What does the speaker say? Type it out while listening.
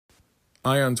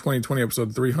Ion 2020,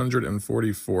 episode 344.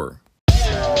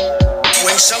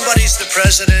 When somebody's the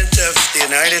president of the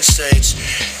United States,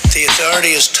 the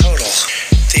authority is total.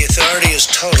 The authority is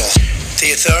total.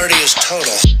 The authority is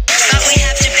total. But we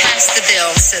have to pass the bill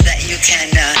so that you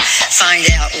can find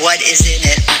out what is in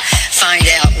it. Find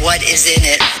out what is in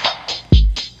it.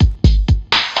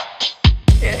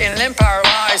 In an empire of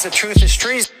lies, the truth is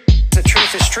treason. The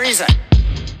truth is treason.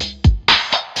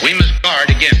 We must guard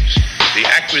against the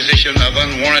acquisition of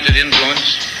unwarranted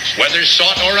influence, whether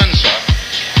sought or unsought,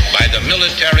 by the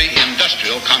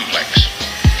military-industrial complex.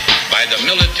 By the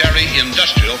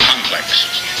military-industrial complex.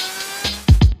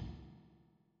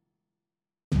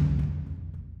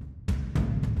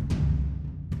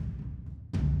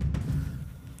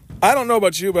 I don't know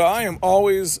about you, but I am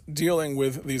always dealing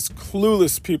with these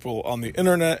clueless people on the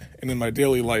internet and in my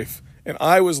daily life. And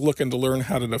I was looking to learn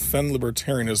how to defend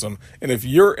libertarianism. And if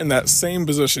you're in that same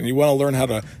position, you want to learn how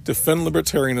to defend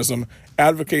libertarianism,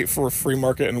 advocate for a free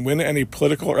market, and win any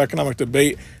political or economic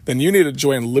debate, then you need to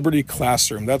join Liberty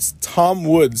Classroom. That's Tom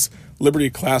Woods'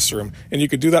 Liberty Classroom. And you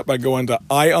could do that by going to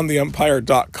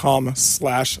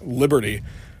eyeontheempire.com/liberty.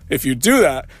 If you do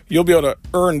that, you'll be able to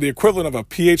earn the equivalent of a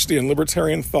PhD in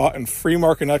libertarian thought and free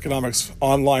market economics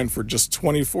online for just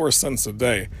 24 cents a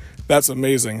day. That's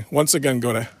amazing. Once again,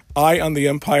 go to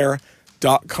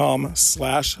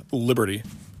eyeontheempire.com/liberty.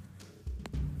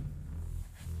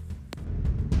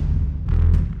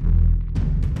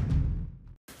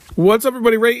 What's up,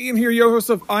 everybody? Ray Ian here, your host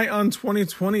of Ion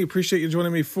 2020. Appreciate you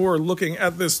joining me for looking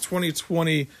at this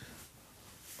 2020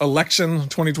 election,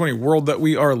 2020 world that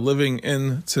we are living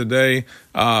in today.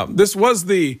 This was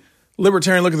the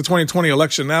Libertarian look at the 2020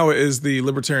 election. Now it is the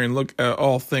Libertarian look at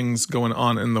all things going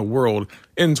on in the world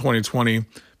in 2020.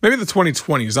 Maybe the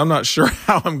 2020s. I'm not sure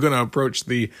how I'm going to approach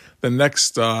the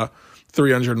next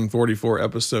 344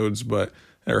 episodes, but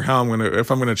or how I'm going to, if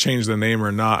I'm going to change the name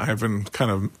or not. I've been kind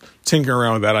of tinkering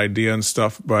around with that idea and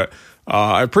stuff, but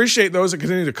I appreciate those that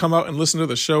continue to come out and listen to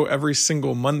the show every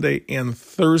single Monday and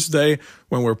Thursday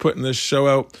when we're putting this show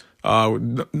out.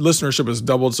 Listenership has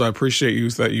doubled, so I appreciate you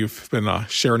that you've been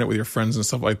sharing it with your friends and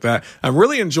stuff like that. I'm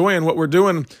really enjoying what we're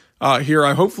doing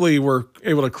here. Hopefully we're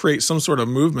able to create some sort of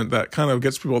movement that kind of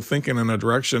gets people thinking in a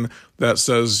direction that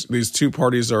says these two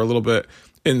parties are a little bit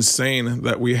insane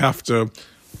that we have to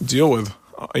deal with,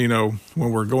 when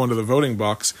we're going to the voting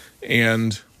box,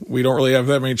 and we don't really have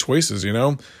that many choices,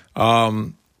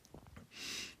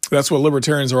 That's what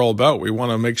libertarians are all about. We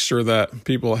want to make sure that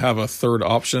people have a third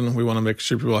option. We want to make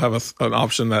sure people have an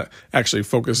option that actually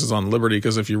focuses on liberty,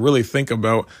 because if you really think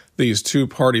about these two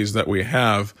parties that we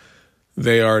have,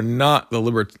 they are not the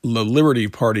Liberty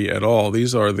Party at all.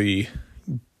 These are the,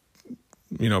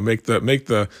 make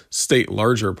the state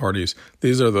larger parties.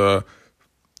 These are the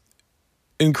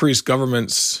increase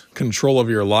government's control of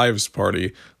your lives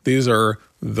party. These are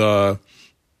the,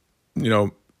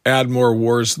 add more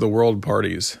wars to the world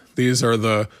parties. These are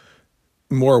the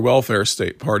more welfare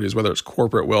state parties, whether it's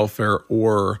corporate welfare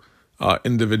or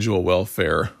individual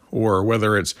welfare, or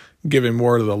whether it's giving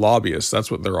more to the lobbyists.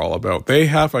 That's what they're all about. They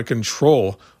have a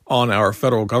control on our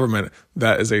federal government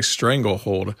that is a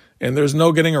stranglehold, and there's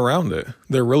no getting around it.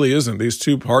 There really isn't. These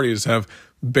two parties have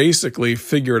basically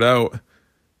figured out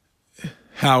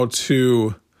how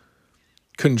to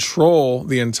control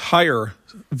the entire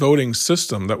voting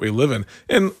system that we live in.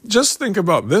 And just think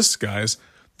about this, guys.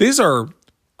 These are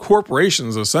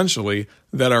corporations, essentially,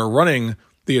 that are running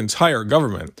the entire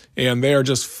government, and they are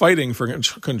just fighting for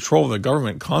control of the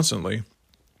government constantly.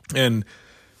 And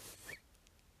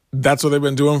that's what they've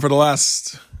been doing for the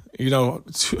last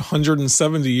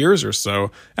 270 years or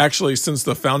so. Actually, since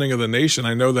the founding of the nation.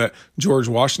 I know that George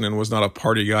Washington was not a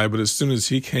party guy, but as soon as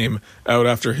he came out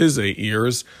after his 8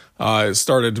 years, they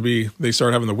started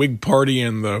having the Whig Party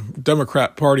and the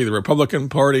Democrat Party, the Republican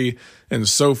Party, and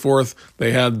so forth.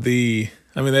 They had they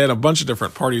had a bunch of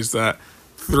different parties that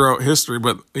throughout history,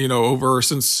 but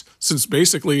since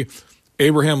basically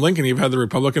Abraham Lincoln, you've had the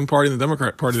Republican Party and the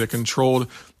Democrat Party that controlled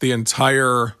the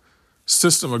entire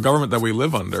system of government that we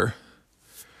live under.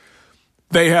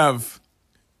 They have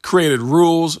created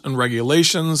rules and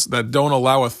regulations that don't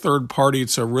allow a third party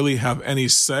to really have any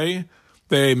say.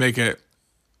 They make it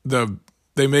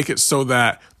so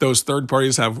that those third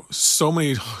parties have so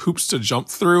many hoops to jump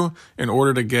through in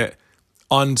order to get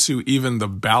onto even the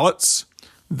ballots.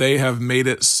 They have made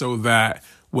it so that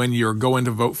when you're going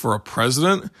to vote for a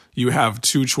president, you have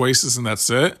two choices and that's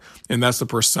it. And that's the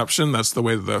perception. That's the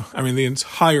way that the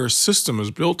entire system is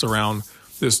built around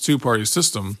this two-party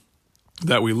system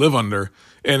that we live under.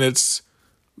 And it's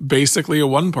basically a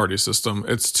one-party system.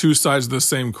 It's two sides of the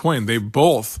same coin. They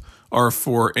both are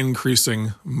for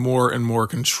increasing more and more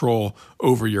control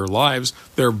over your lives.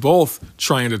 They're both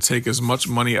trying to take as much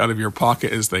money out of your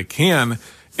pocket as they can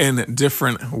in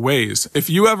different ways. If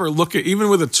you ever look at, even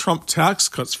with the Trump tax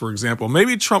cuts, for example,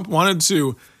 maybe Trump wanted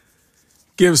to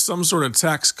give some sort of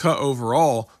tax cut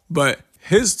overall, but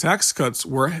his tax cuts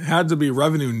had to be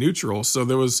revenue neutral. So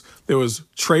there was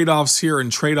trade-offs here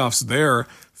and trade-offs there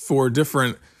for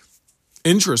different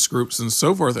interest groups and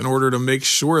so forth in order to make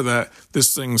sure that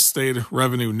this thing stayed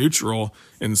revenue neutral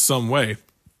in some way.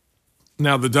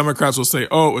 Now the Democrats will say,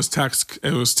 "Oh, it was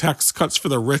tax cuts for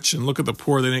the rich, and look at the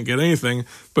poor; they didn't get anything."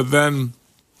 But then,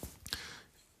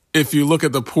 if you look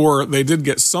at the poor, they did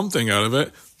get something out of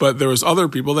it, but there was other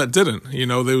people that didn't.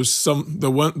 There was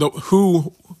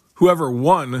whoever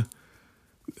won,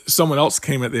 someone else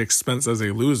came at the expense as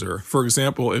a loser. For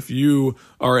example, if you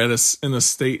are in a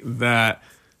state that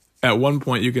at one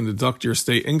point you can deduct your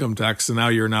state income tax, and now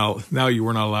you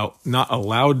were not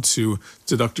allowed to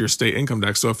deduct your state income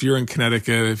tax. So if you're in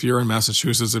Connecticut, if you're in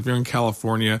Massachusetts, if you're in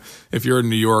California, if you're in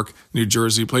New York, New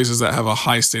Jersey, places that have a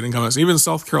high state income tax, even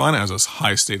South Carolina has a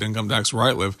high state income tax where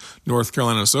I live, North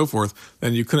Carolina and so forth,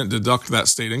 then you couldn't deduct that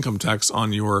state income tax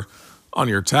on your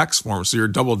tax form. So you're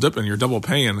double dipping, you're double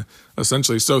paying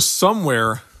essentially. So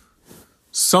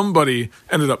somebody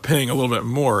ended up paying a little bit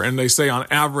more. And they say on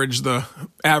average, the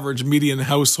average median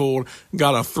household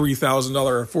got a $3,000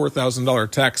 or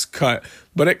 $4,000 tax cut,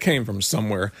 but it came from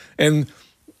somewhere. And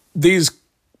these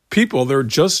people, they're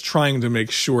just trying to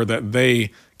make sure that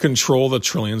they control the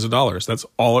trillions of dollars. That's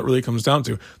all it really comes down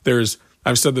to.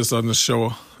 I've said this on the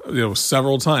show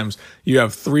several times. You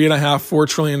have $3.5–4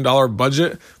 trillion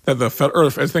budget that the federal,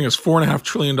 I think it's $4.5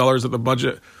 trillion of the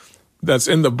budget that's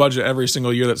in the budget every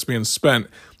single year that's being spent,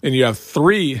 and you have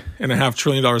 $3.5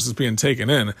 trillion that's being taken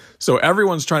in. So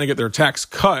everyone's trying to get their tax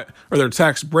cut or their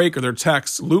tax break or their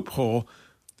tax loophole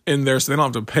in there, so they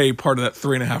don't have to pay part of that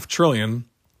 $3.5 trillion.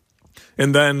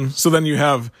 And then you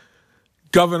have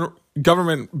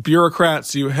government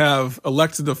bureaucrats, you have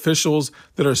elected officials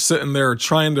that are sitting there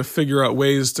trying to figure out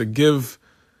ways to give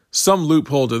some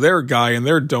loophole to their guy and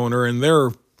their donor and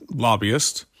their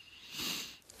lobbyist.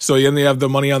 So then you have the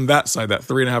money on that side, that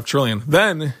 $3.5 trillion.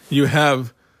 Then you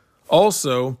have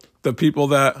also the people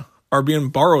that are being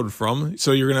borrowed from.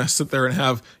 So you're going to sit there and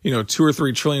have, $2 or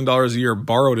 $3 trillion a year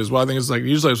borrowed as well. I think it's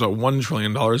usually it's about $1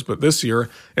 trillion, but this year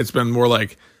it's been more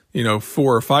like, $4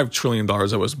 or $5 trillion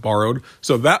that was borrowed.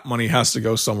 So that money has to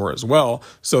go somewhere as well.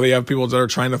 So they have people that are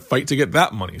trying to fight to get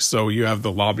that money. So you have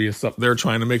the lobbyists up there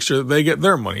trying to make sure that they get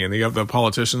their money. And you have the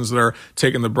politicians that are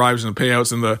taking the bribes and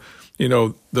payouts and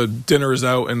the dinners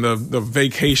out and the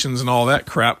vacations and all that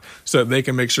crap so that they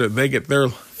can make sure that they get their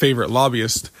favorite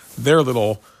lobbyist, their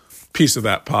little piece of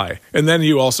that pie. And then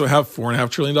you also have $4.5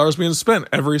 trillion being spent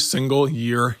every single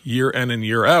year in and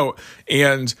year out.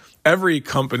 And every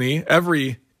company,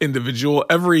 every individual,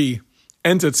 every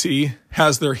entity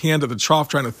has their hand at the trough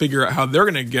trying to figure out how they're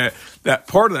going to get that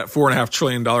part of that $4.5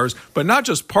 trillion, but not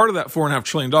just part of that $4.5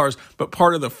 trillion, but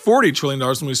part of the $40 trillion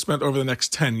when we spent over the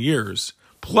next 10 years,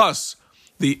 plus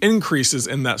the increases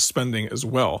in that spending as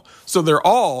well. So they're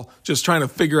all just trying to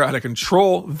figure out how to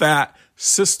control that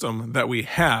system that we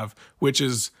have, which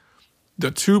is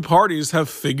the two parties have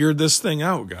figured this thing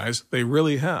out, guys. They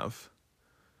really have.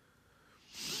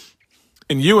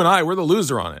 And you and I, we're the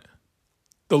loser on it.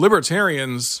 The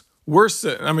libertarians,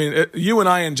 you and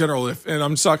I in general, and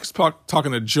I'm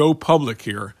talking to Joe Public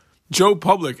here. Joe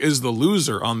Public is the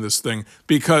loser on this thing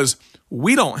because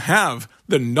we don't have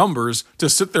the numbers to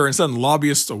sit there and send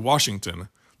lobbyists to Washington,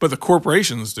 but the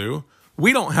corporations do.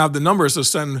 We don't have the numbers to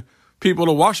send people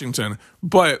to Washington,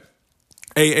 but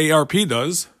AARP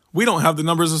does. We don't have the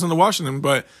numbers to send to Washington,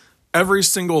 but every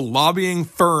single lobbying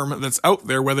firm that's out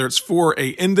there, whether it's for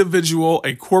an individual,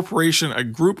 a corporation, a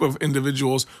group of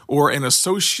individuals, or an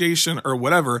association or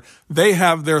whatever, they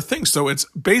have their thing. So it's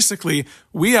basically,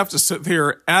 we have to sit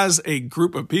here as a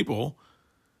group of people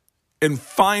and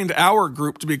find our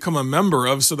group to become a member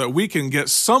of so that we can get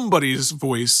somebody's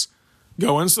voice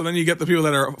going. So then you get the people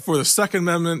that are for the Second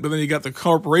Amendment, but then you got the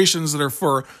corporations that are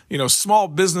for, small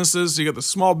businesses. So you got the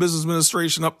Small Business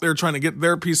Administration up there trying to get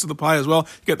their piece of the pie as well.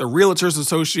 You got the Realtors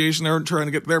Association there trying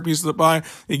to get their piece of the pie.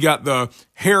 You got the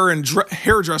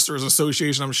Hairdressers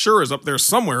Association, I'm sure, is up there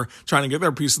somewhere trying to get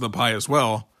their piece of the pie as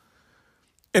well.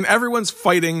 And everyone's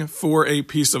fighting for a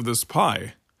piece of this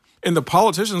pie. And the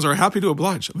politicians are happy to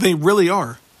oblige. They really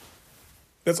are.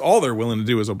 That's all they're willing to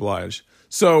do is oblige.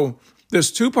 So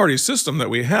this two-party system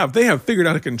that we have, they have figured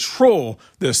out how to control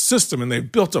this system, and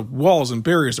they've built up walls and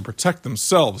barriers to protect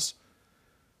themselves.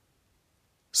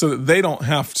 so that they don't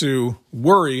have to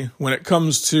worry when it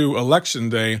comes to election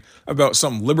day about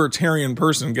some libertarian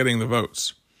person getting the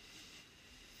votes.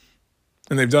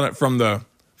 And they've done it from the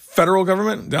federal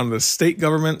government down to the state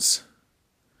governments,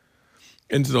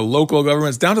 into the local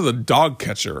governments, down to the dog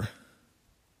catcher.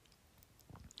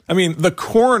 I mean, the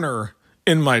coroner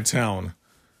in my town,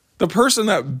 the person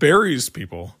that buries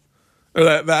people, or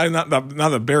not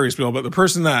that buries people, but the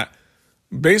person that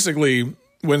basically,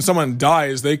 when someone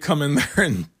dies, they come in there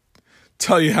and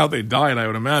tell you how they died, I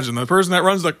would imagine. The person that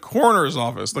runs the coroner's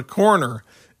office, the coroner,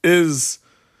 is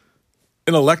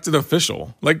an elected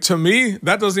official. Like, to me,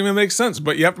 that doesn't even make sense,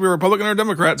 but you have to be a Republican or a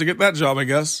Democrat to get that job, I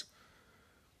guess.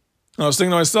 I was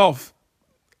thinking to myself,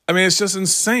 I mean, it's just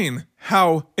insane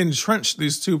how entrenched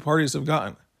these two parties have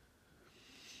gotten.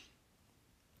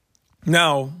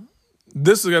 Now,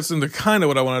 this gets into kind of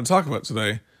what I want to talk about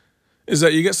today, is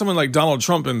that you get someone like Donald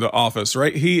Trump into office,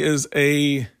 right? He is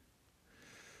a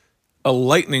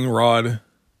lightning rod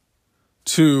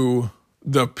to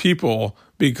the people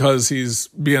because he's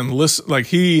being like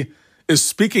he is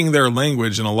speaking their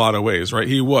language in a lot of ways, right?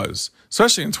 He was,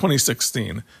 especially in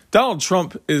 2016. Donald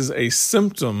Trump is a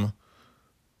symptom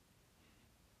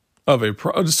of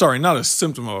not a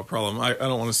symptom of a problem. I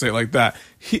don't want to say it like that.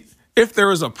 If there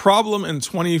was a problem in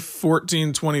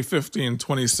 2014, 2015,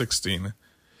 2016,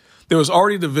 there was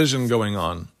already division going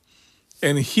on.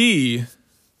 And he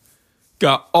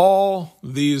got all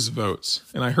these votes.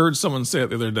 And I heard someone say it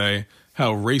the other day,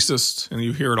 how racist, and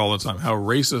you hear it all the time, how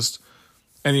racist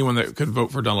anyone that could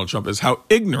vote for Donald Trump is, how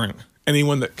ignorant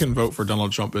anyone that can vote for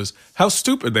Donald Trump is, how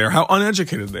stupid they are, how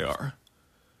uneducated they are.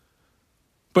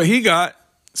 But he got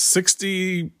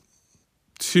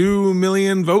 62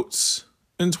 million votes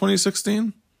in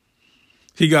 2016.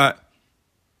 He got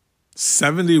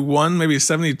 71, maybe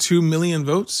 72 million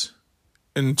votes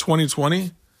in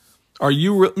 2020. Are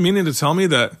you meaning to tell me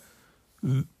that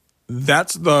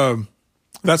that's the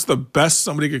best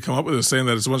somebody could come up with, is saying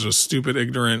that it's a bunch of stupid,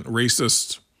 ignorant,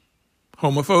 racist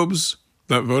homophobes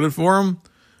that voted for him?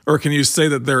 Or can you say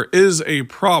that there is a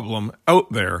problem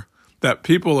out there that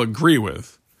people agree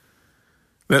with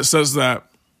that says that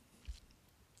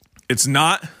it's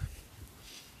not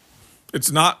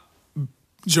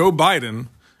Joe Biden,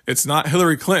 it's not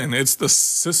Hillary Clinton, it's the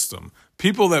system.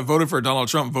 People that voted for Donald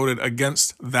Trump voted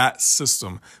against that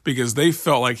system because they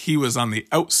felt like he was on the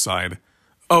outside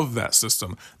of that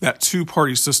system, that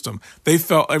two-party system. They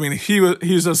felt, I mean,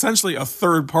 he's essentially a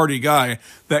third-party guy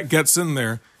that gets in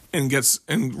there and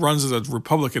runs as a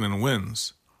Republican and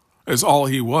wins. Is all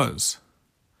he was.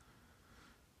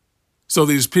 So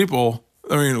these people,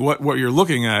 I mean, what you're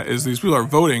looking at is these people are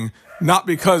voting not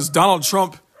because Donald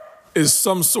Trump is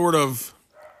some sort of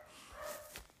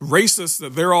racist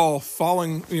that they're all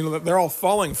falling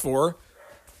for.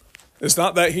 It's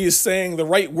not that he's saying the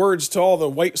right words to all the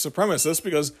white supremacists,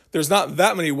 because there's not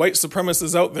that many white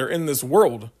supremacists out there in this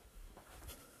world.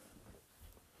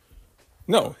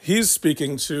 No, he's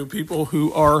speaking to people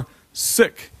who are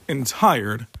sick and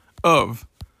tired of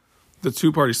the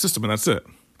two-party system, and that's it.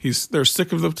 They're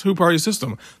sick of the two-party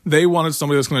system. They wanted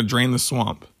somebody that's going to drain the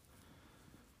swamp.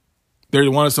 They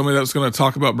wanted somebody that's going to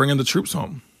talk about bringing the troops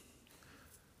home.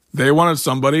 They wanted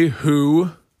somebody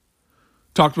who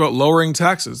talked about lowering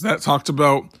taxes. That talked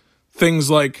about things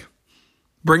like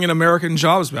bringing American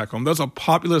jobs back home. That's a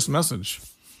populist message.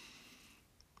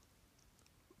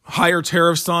 Higher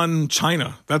tariffs on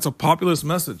China. That's a populist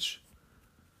message.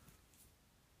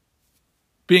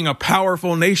 Being a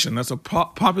powerful nation. That's a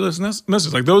populist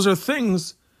message. Like, those are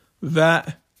things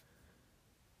that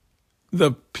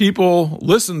the people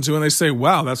listen to and they say,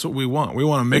 wow, that's what we want. We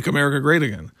want to make America great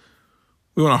again.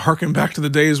 We want to harken back to the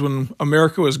days when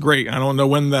America was great. I don't know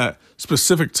when that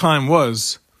specific time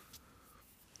was,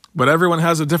 but everyone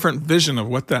has a different vision of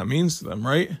what that means to them,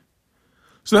 right?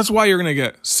 So that's why you're going to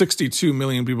get 62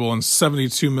 million people and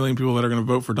 72 million people that are going to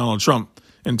vote for Donald Trump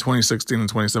in 2016 and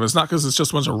 2027. It's not because it's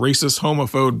just a bunch of racist,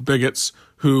 homophobe bigots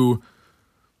who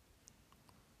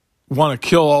want to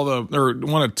kill or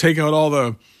want to take out all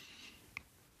the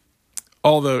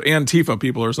Antifa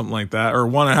people or something like that, or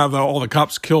want to have all the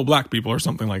cops kill black people or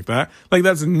something like that. Like,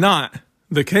 that's not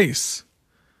the case.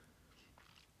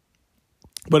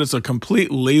 But it's a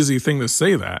complete lazy thing to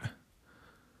say that.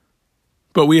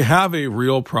 But we have a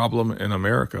real problem in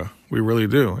America. We really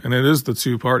do. And it is the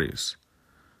two parties.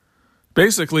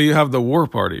 Basically, you have the war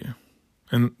party.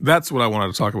 And that's what I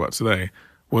wanted to talk about today,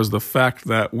 was the fact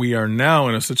that we are now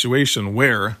in a situation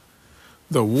where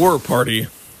the war party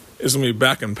is going to be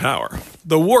back in power.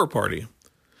 The war party.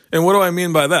 And what do I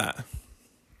mean by that?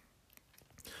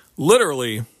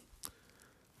 Literally,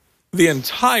 the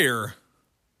entire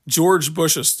George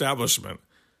Bush establishment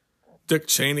Dick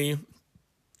Cheney,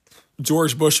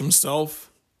 George Bush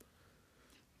himself,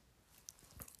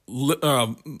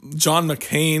 John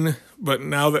McCain, but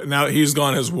now that he's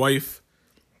gone, his wife.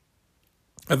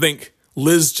 I think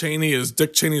Liz Cheney is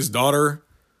Dick Cheney's daughter.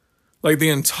 Like the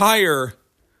entire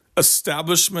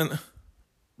establishment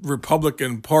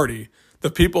Republican Party, the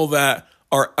people that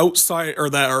are outside or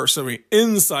that are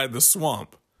inside the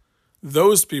swamp,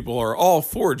 those people are all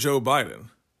for Joe Biden.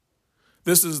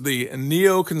 This is the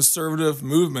neoconservative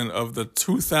movement of the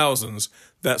 2000s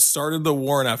that started the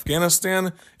war in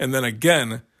Afghanistan and then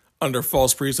again, under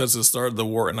false pretenses, started the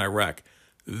war in Iraq.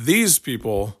 These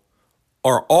people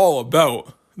are all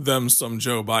about them some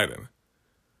Joe Biden.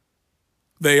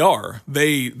 They are.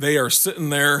 They are sitting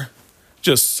there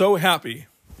just so happy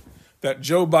that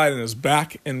Joe Biden is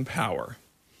back in power.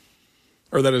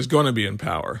 Or that is going to be in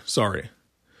power. Sorry.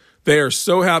 They are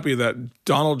so happy that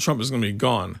Donald Trump is going to be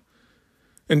gone.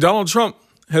 And Donald Trump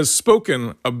has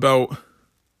spoken about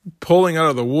pulling out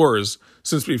of the wars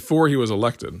since before he was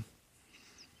elected.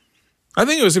 I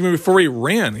think it was even before he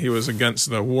ran, he was against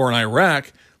the war in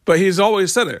Iraq, but he's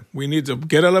always said it. We need to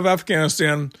get out of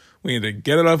Afghanistan. We need to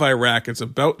get out of Iraq. It's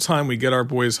about time we get our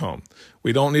boys home.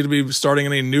 We don't need to be starting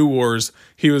any new wars.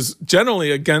 He was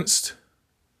generally against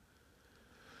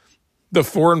the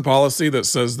foreign policy that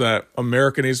says that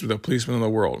America needs to be the policeman of the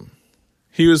world.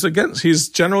 He's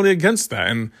generally against that.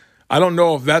 And I don't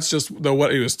know if that's just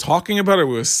what he was talking about or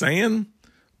what he was saying,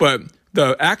 but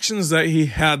the actions that he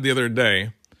had the other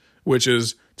day, which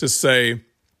is to say,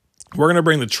 we're going to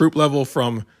bring the troop level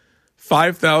from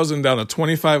 5,000 down to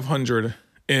 2,500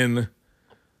 in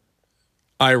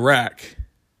Iraq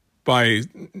by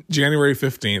January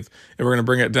 15th, and we're going to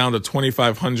bring it down to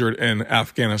 2,500 in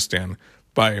Afghanistan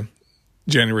by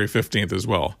January 15th as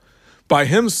well. By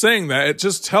him saying that, it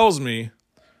just tells me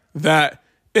that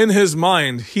in his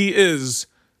mind, he is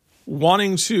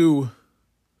wanting to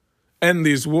end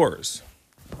these wars.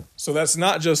 So that's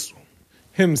not just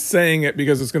him saying it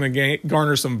because it's going to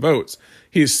garner some votes.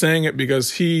 He's saying it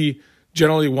because he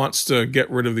generally wants to get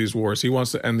rid of these wars. He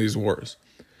wants to end these wars.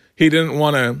 He didn't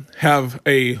want to have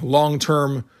a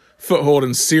long-term foothold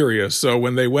in Syria. So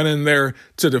when they went in there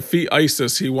to defeat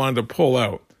ISIS, he wanted to pull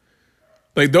out.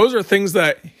 Like, those are things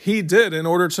that he did in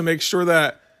order to make sure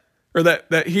that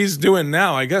he's doing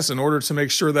now, I guess, in order to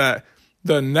make sure that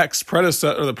the next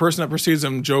predecessor or the person that precedes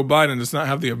him, Joe Biden, does not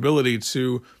have the ability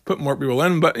to put more people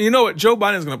in. But you know what? Joe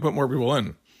Biden is going to put more people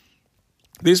in.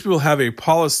 These people have a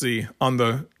policy on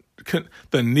the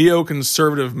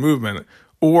neoconservative movement,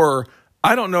 or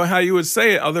I don't know how you would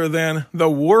say it other than the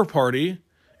war party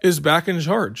is back in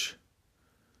charge.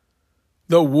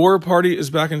 The war party is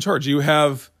back in charge. You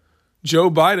have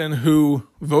Joe Biden, who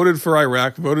voted for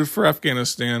Iraq, voted for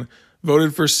Afghanistan,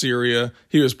 voted for Syria.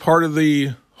 He was part of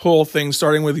the whole thing,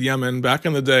 starting with Yemen back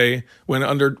in the day when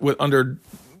under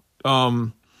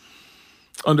Barack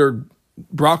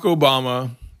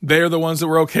Obama. They're the ones that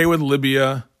were okay with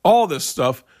Libya. All this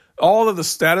stuff, all of the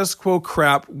status quo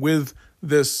crap with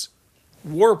this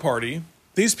war party.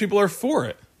 These people are for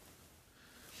it.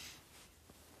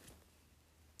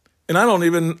 And I don't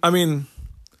even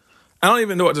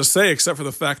know what to say except for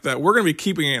the fact that we're going to be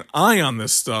keeping an eye on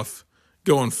this stuff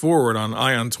going forward on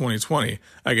Ion 2020.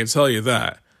 I can tell you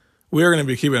that. We are going to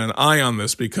be keeping an eye on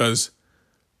this because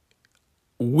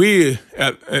we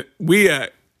at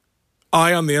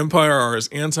Eye on the Empire are as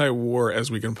anti-war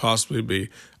as we can possibly be.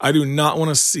 I do not want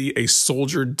to see a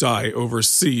soldier die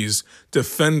overseas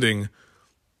defending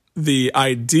the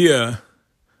idea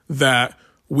that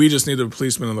we just need a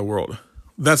policeman in the world.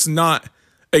 That's not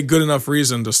a good enough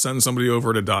reason to send somebody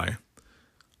over to die.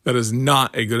 That is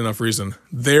not a good enough reason.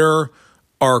 There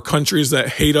are countries that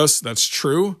hate us. That's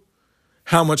true.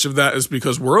 How much of that is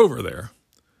because we're over there?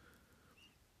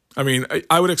 I mean,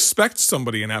 I would expect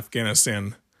somebody in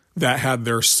Afghanistan that had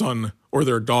their son or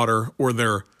their daughter or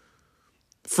their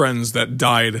friends that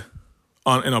died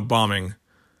in a bombing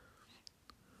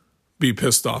be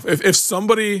pissed off. If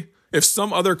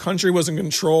some other country was in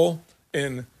control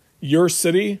in your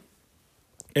city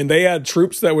and they had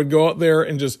troops that would go out there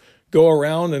and just go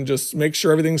around and just make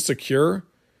sure everything's secure,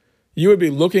 you would be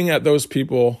looking at those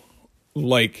people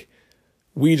like,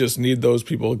 we just need those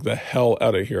people the hell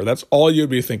out of here. That's all you'd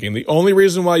be thinking. The only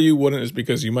reason why you wouldn't is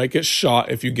because you might get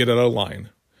shot if you get out of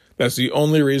line. That's the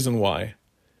only reason why.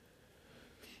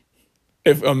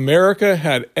 If America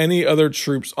had any other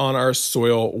troops on our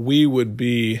soil, we would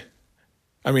be,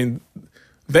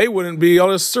 they wouldn't be able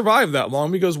to survive that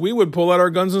long because we would pull out our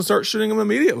guns and start shooting them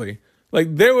immediately.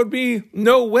 Like, there would be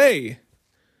no way.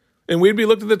 And we'd be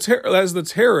looked at as the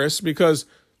terrorists because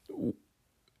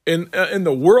in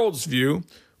the world's view,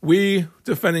 we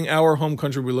defending our home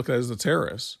country, we look at as the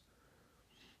terrorists.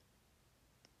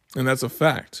 And that's a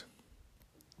fact.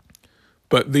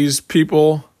 But these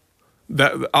people,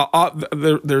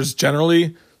 there's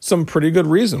generally some pretty good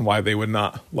reason why they would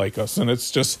not like us. And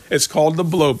it's called the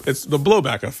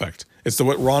blowback effect. It's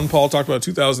what Ron Paul talked about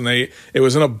in 2008. It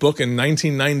was in a book in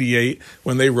 1998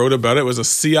 when they wrote about it. It was a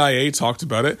CIA talked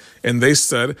about it. And they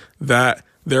said that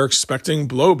they're expecting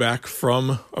blowback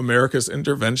from America's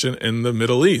intervention in the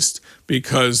Middle East,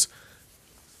 because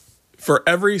for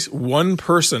every one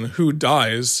person who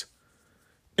dies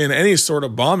in any sort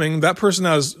of bombing, that person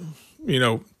has,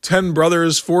 10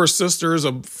 brothers, 4 sisters,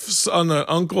 a son, an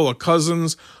uncle, a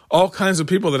cousins, all kinds of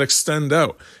people that extend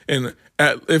out. And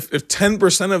if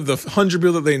 10% of the 100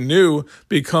 people that they knew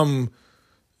become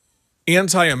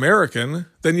anti-American,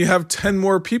 then you have 10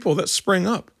 more people that spring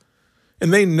up.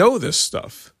 And they know this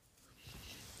stuff.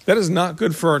 That is not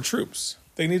good for our troops.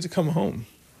 They need to come home.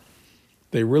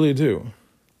 They really do.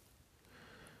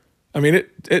 I mean,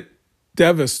 it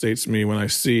devastates me when I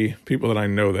see people that I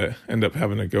know that end up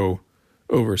having to go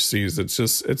overseas.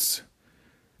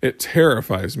 It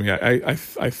terrifies me. I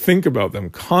think about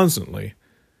them constantly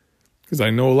because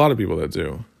I know a lot of people that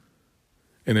do.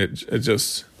 And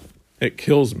it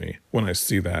kills me when I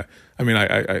see that. I mean,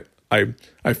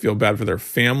 I feel bad for their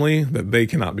family that they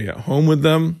cannot be at home with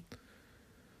them.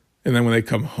 And then when they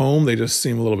come home, they just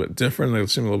seem a little bit different. They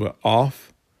seem a little bit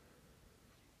off.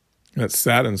 And it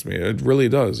saddens me. It really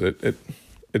does.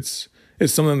 It's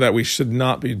something that we should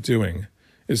not be doing,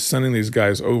 is sending these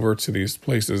guys over to these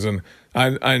places. And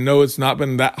I know it's not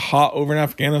been that hot over in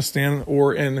Afghanistan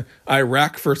or in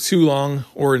Iraq for too long,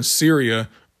 or in Syria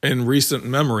in recent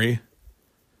memory.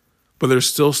 But there's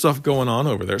still stuff going on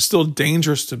over there. It's still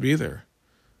dangerous to be there.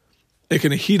 It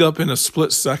can heat up in a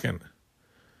split second.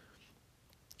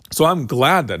 So I'm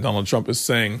glad that Donald Trump is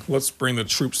saying, let's bring the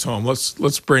troops home.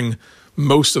 Let's bring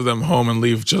most of them home and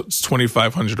leave just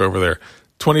 2,500 over there.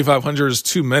 2,500 is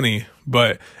too many,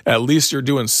 but at least you're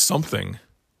doing something.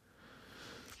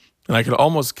 And I can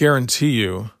almost guarantee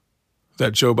you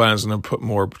that Joe Biden's going to put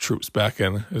more troops back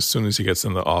in as soon as he gets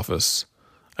into office.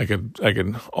 I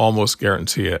can almost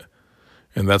guarantee it.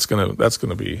 And that's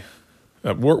gonna be,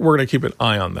 we're gonna keep an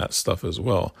eye on that stuff as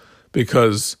well,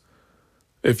 because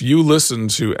if you listen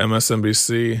to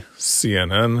MSNBC,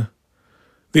 CNN,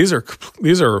 these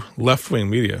are left-wing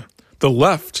media. The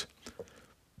left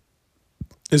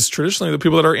is traditionally the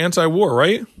people that are anti-war,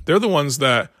 right? They're the ones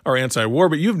that are anti-war,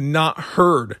 but you've not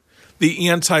heard the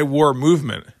anti-war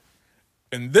movement.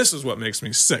 And this is what makes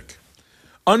me sick.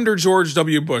 Under George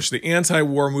W. Bush, the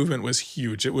anti-war movement was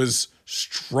huge. It was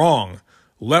strong.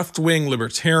 Left-wing,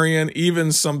 libertarian,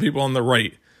 even some people on the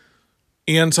right.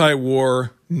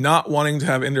 Anti-war, not wanting to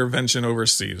have intervention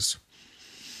overseas.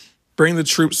 Bring the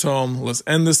troops home. Let's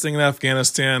end this thing in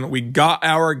Afghanistan. We got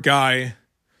our guy.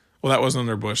 Well, that wasn't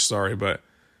under Bush, sorry, but,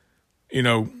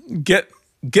 get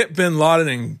bin Laden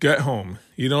and get home.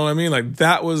 You know what I mean? Like,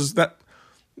 that was that.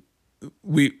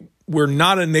 We're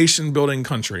not a nation-building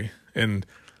country. And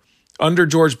under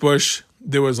George Bush,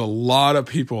 there was a lot of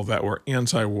people that were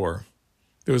anti-war.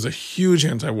 There was a huge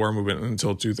anti-war movement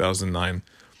until 2009.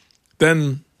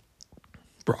 Then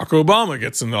Barack Obama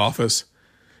gets into office,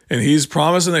 and he's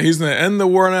promising that he's going to end the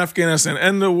war in Afghanistan,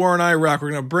 end the war in Iraq. We're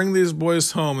going to bring these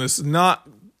boys home. It's not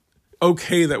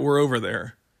okay that we're over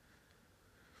there.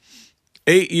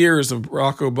 8 years of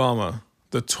Barack Obama,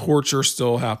 the torture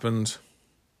still happened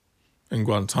in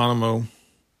Guantanamo.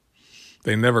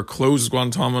 They never closed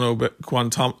Guantanamo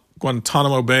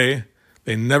Bay.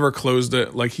 They never closed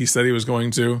it like he said he was going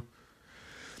to.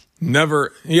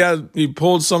 Never. He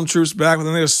pulled some troops back, but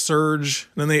then they had a surge.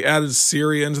 Then they added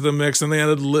Syria into the mix. Then they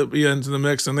added Libya into the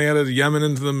mix. And they added Yemen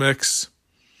into the mix.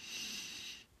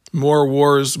 More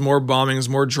wars, more bombings,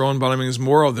 more drone bombings,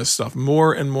 more of this stuff.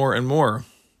 More and more and more.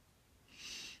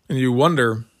 And you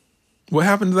wonder, what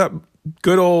happened to that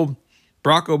good old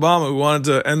Barack Obama who wanted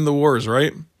to end the wars,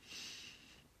 right?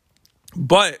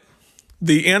 But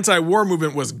the anti-war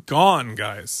movement was gone,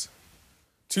 guys.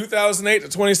 2008 to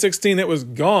 2016, it was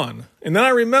gone. And then I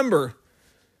remember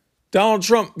Donald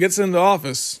Trump gets into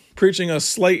office preaching a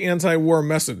slight anti-war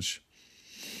message.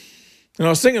 And I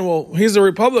was thinking, well, he's a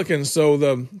Republican, so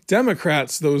the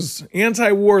Democrats, those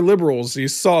anti-war liberals, you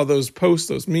saw those posts,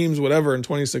 those memes, whatever, in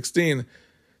 2016,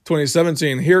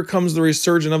 2017, here comes the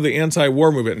resurgence of the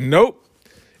anti-war movement. Nope,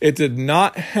 it did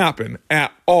not happen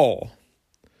at all.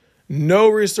 No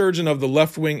resurgence of the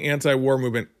left-wing anti-war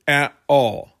movement at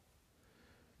all.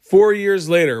 4 years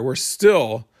later, we're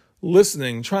still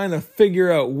listening, trying to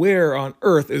figure out where on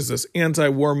earth is this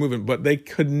anti-war movement, but they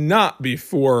could not be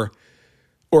for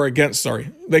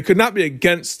They could not be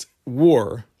against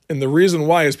war. And the reason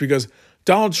why is because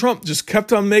Donald Trump just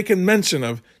kept on making mention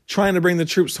of trying to bring the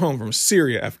troops home from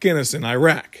Syria, Afghanistan,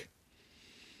 Iraq.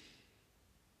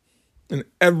 And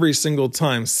every single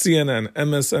time, CNN,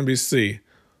 MSNBC,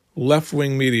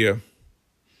 left-wing media,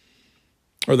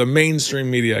 or the mainstream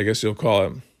media, I guess you'll call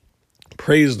it,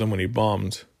 praised him when he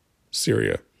bombed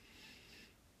Syria.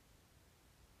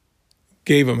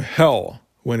 Gave him hell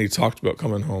when he talked about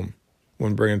coming home,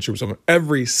 when bringing troops home.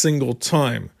 Every single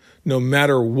time, no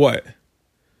matter what.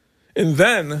 And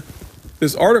then,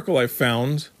 this article I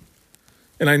found,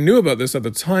 and I knew about this at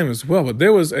the time as well, but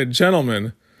there was a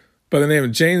gentleman by the name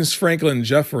of James Franklin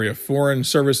Jeffrey, a Foreign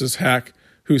Services hack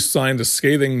who signed a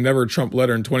scathing Never Trump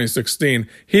letter in 2016.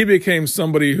 He became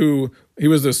somebody he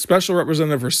was the special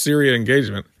representative for Syria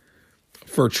engagement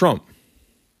for Trump.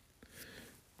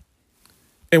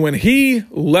 And when he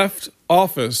left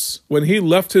office, when he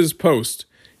left his post,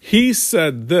 he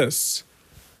said this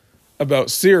about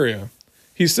Syria.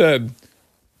 He said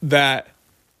that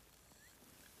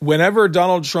whenever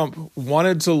Donald Trump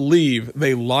wanted to leave,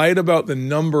 they lied about the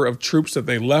number of troops that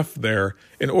they left there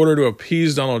in order to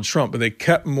appease Donald Trump, but they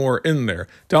kept more in there.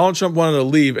 Donald Trump wanted to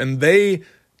leave, and they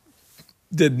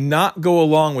did not go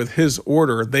along with his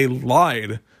order. They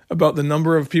lied about the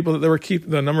number of people that they were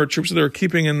the number of troops that they were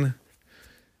keeping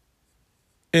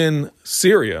in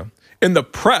Syria. And the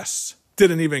press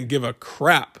didn't even give a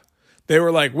crap. They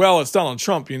were like, well, it's Donald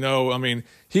Trump,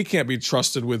 he can't be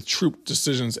trusted with troop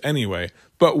decisions anyway.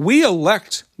 But we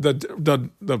elect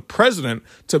the president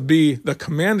to be the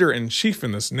commander-in-chief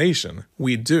in this nation.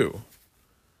 We do.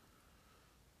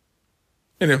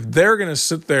 And if they're going to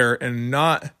sit there and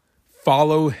not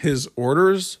follow his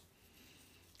orders,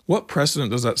 what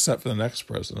precedent does that set for the next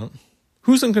president?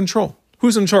 Who's in control?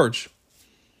 Who's in charge?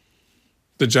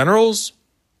 The generals?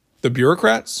 The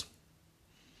bureaucrats?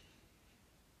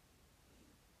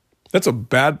 That's a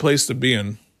bad place to be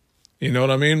in. You know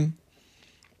what I mean?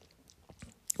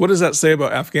 What does that say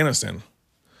about Afghanistan?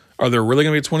 Are there really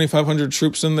going to be 2,500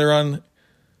 troops in there on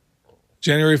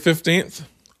January 15th?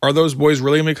 Are those boys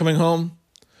really going to be coming home?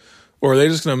 Or are they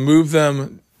just going to move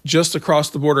them just across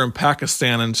the border in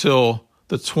Pakistan until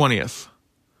the 20th,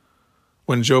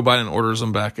 when Joe Biden orders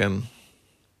them back in?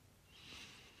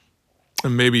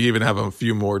 And maybe even have a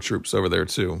few more troops over there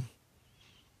too.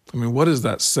 What does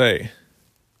that say?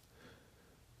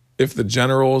 If the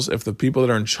generals, if the people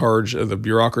that are in charge of the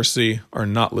bureaucracy are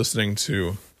not listening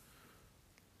to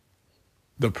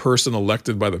the person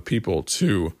elected by the people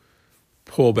to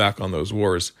pull back on those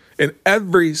wars. And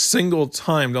every single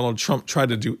time Donald Trump tried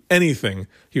to do anything,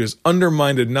 he was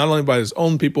undermined not only by his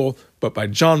own people, but by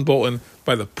John Bolton,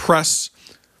 by the press,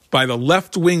 by the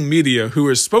left-wing media, who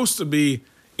is supposed to be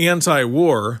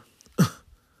anti-war,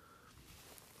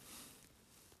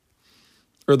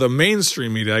 or the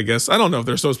mainstream media, I guess. I don't know if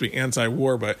they're supposed to be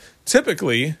anti-war, but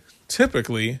typically,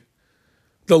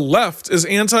 the left is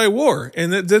anti-war,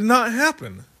 and it did not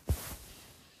happen.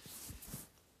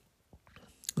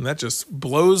 And that just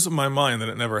blows my mind that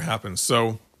it never happened.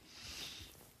 So,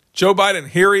 Joe Biden,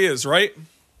 here he is, right?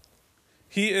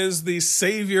 He is the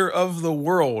savior of the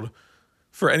world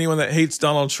for anyone that hates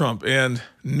Donald Trump, and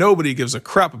nobody gives a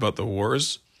crap about the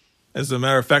wars. As a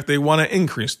matter of fact, they want to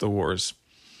increase the wars.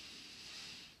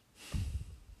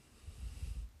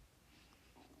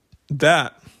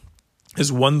 That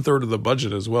is 1/3 of the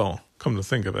budget as well, come to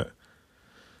think of it.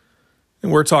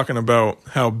 And we're talking about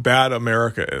how bad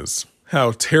America is,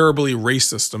 how terribly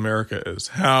racist America is,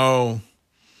 how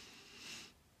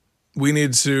we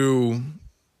need to,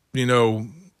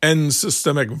 end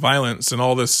systemic violence and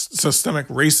all this systemic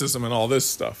racism and all this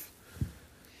stuff.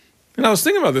 And I was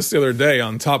thinking about this the other day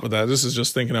on top of that. This is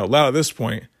just thinking out loud at this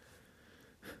point,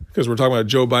 because we're talking about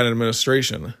Joe Biden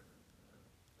administration.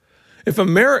 If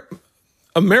America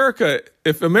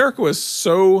was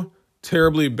so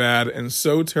terribly bad and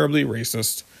so terribly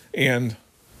racist and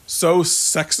so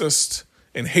sexist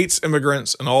and hates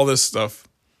immigrants and all this stuff,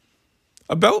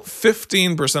 about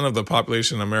 15% of the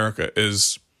population in America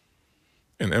is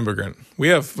an immigrant. We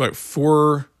have like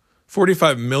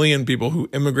 45 million people who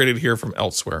immigrated here from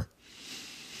elsewhere.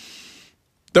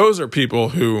 Those are people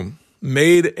who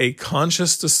made a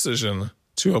conscious decision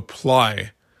to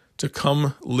apply to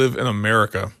come live in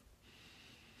America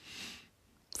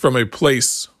from a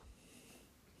place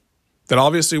that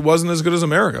obviously wasn't as good as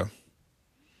America.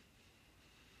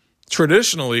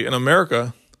 Traditionally, in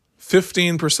America,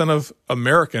 15% of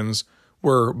Americans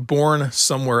were born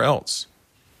somewhere else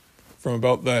from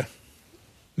about the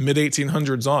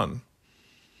mid-1800s on.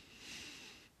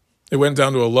 It went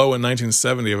down to a low in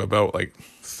 1970 of about like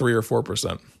 3 or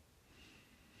 4%.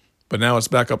 But now it's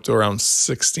back up to around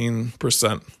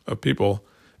 16% of people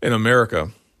in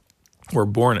America were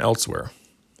born elsewhere.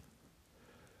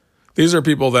 These are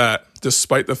people that,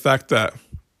 despite the fact that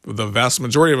the vast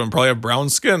majority of them probably have brown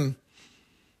skin,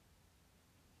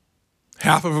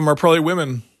 half of them are probably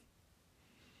women.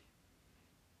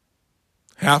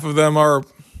 Half of them are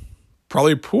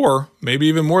probably poor, maybe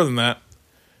even more than that.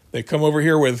 They come over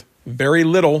here with very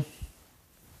little,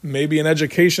 maybe an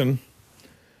education,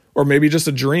 or maybe just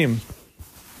a dream.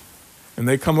 And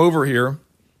they come over here,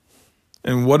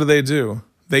 and what do?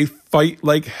 They fight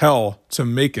like hell to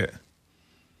make it.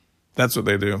 That's what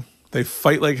they do. They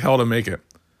fight like hell to make it.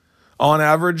 On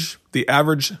average, the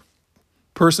average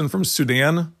person from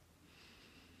Sudan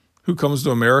who comes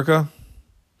to America,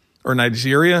 or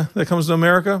Nigeria that comes to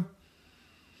America,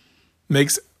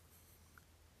 makes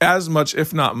as much,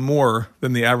 if not more,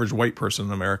 than the average white person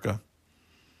in America.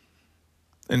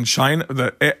 In China,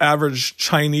 the average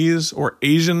Chinese or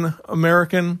Asian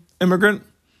American immigrant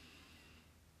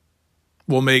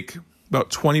will make about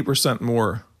 20%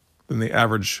 more than the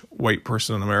average white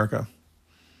person in America.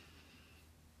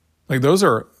 Like, those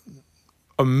are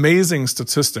amazing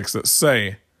statistics that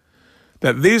say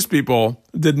that these people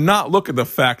did not look at the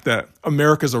fact that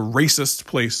America's a racist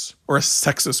place or a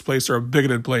sexist place or a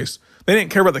bigoted place. They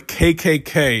didn't care about the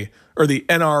KKK or the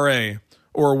NRA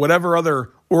or whatever other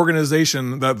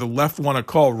organization that the left want to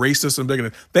call racist and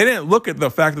bigoted. They didn't look at the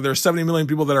fact that there's 70 million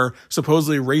people that are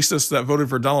supposedly racist that voted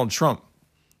for Donald Trump.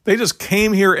 They just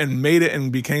came here and made it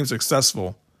and became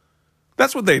successful.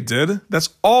 That's what they did. That's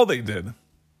all they did.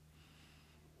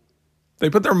 They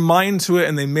put their mind to it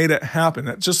and they made it happen.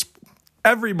 That just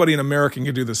everybody in America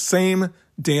can do the same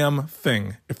damn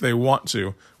thing if they want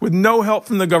to, with no help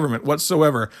from the government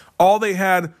whatsoever. All they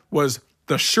had was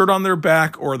the shirt on their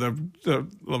back or the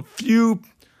few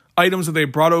items that they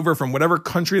brought over from whatever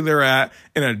country they're at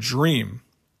in a dream.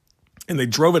 And they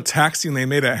drove a taxi and they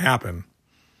made it happen.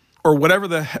 Or whatever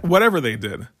they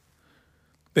did.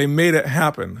 They made it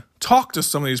happen. Talk to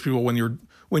some of these people when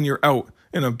you're out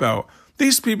and about.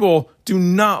 These people do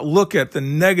not look at the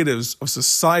negatives of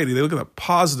society. They look at the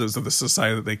positives of the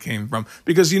society that they came from.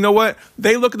 Because you know what?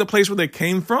 They look at the place where they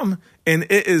came from, and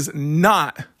it is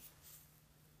not.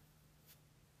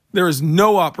 There is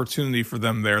no opportunity for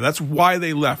them there. That's why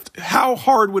they left. How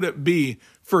hard would it be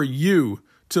for you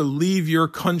to leave your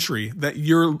country that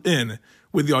you're in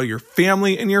with all your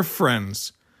family and your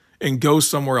friends and go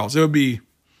somewhere else? It would be,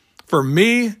 for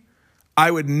me,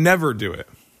 I would never do it.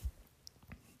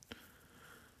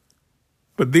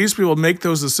 But these people make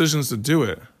those decisions to do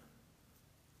it.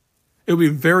 It would be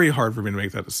very hard for me to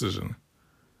make that decision,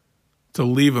 to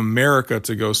leave America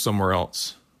to go somewhere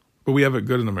else. But we have it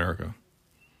good in America.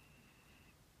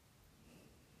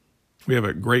 We have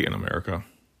it great in America.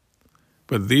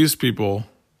 But these people,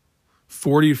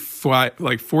 45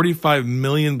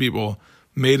 million people,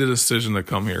 made a decision to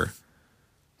come here,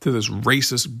 to this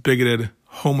racist, bigoted,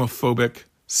 homophobic,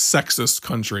 sexist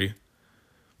country.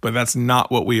 But that's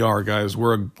not what we are, guys.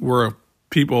 We're a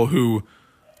people who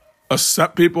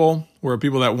accept people. We're a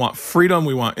people that want freedom.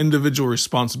 We want individual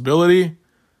responsibility.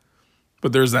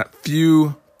 But there's that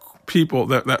few people,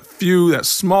 that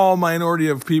small minority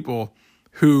of people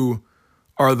who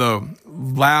are the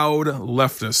loud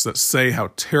leftists that say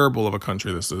how terrible of a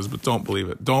country this is, but don't believe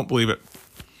it. Don't believe it.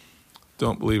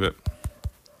 Don't believe it.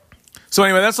 So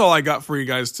anyway, that's all I got for you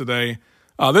guys today.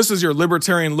 This is your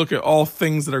libertarian look at all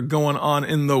things that are going on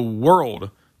in the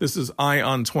world. This is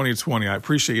Ion 2020. I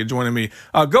appreciate you joining me.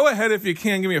 Go ahead, if you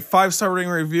can, give me a 5-star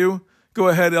rating review. Go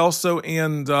ahead also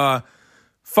and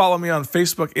follow me on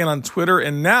Facebook and on Twitter.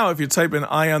 And now if you type in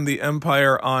Ion the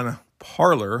Empire on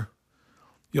Parler,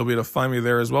 you'll be able to find me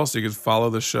there as well, so you can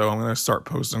follow the show. I'm going to start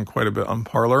posting quite a bit on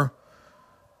Parler.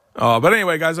 But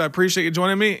anyway, guys, I appreciate you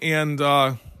joining me. And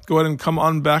go ahead and come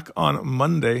on back on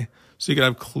Monday so you can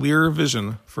have clear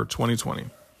vision for 2020.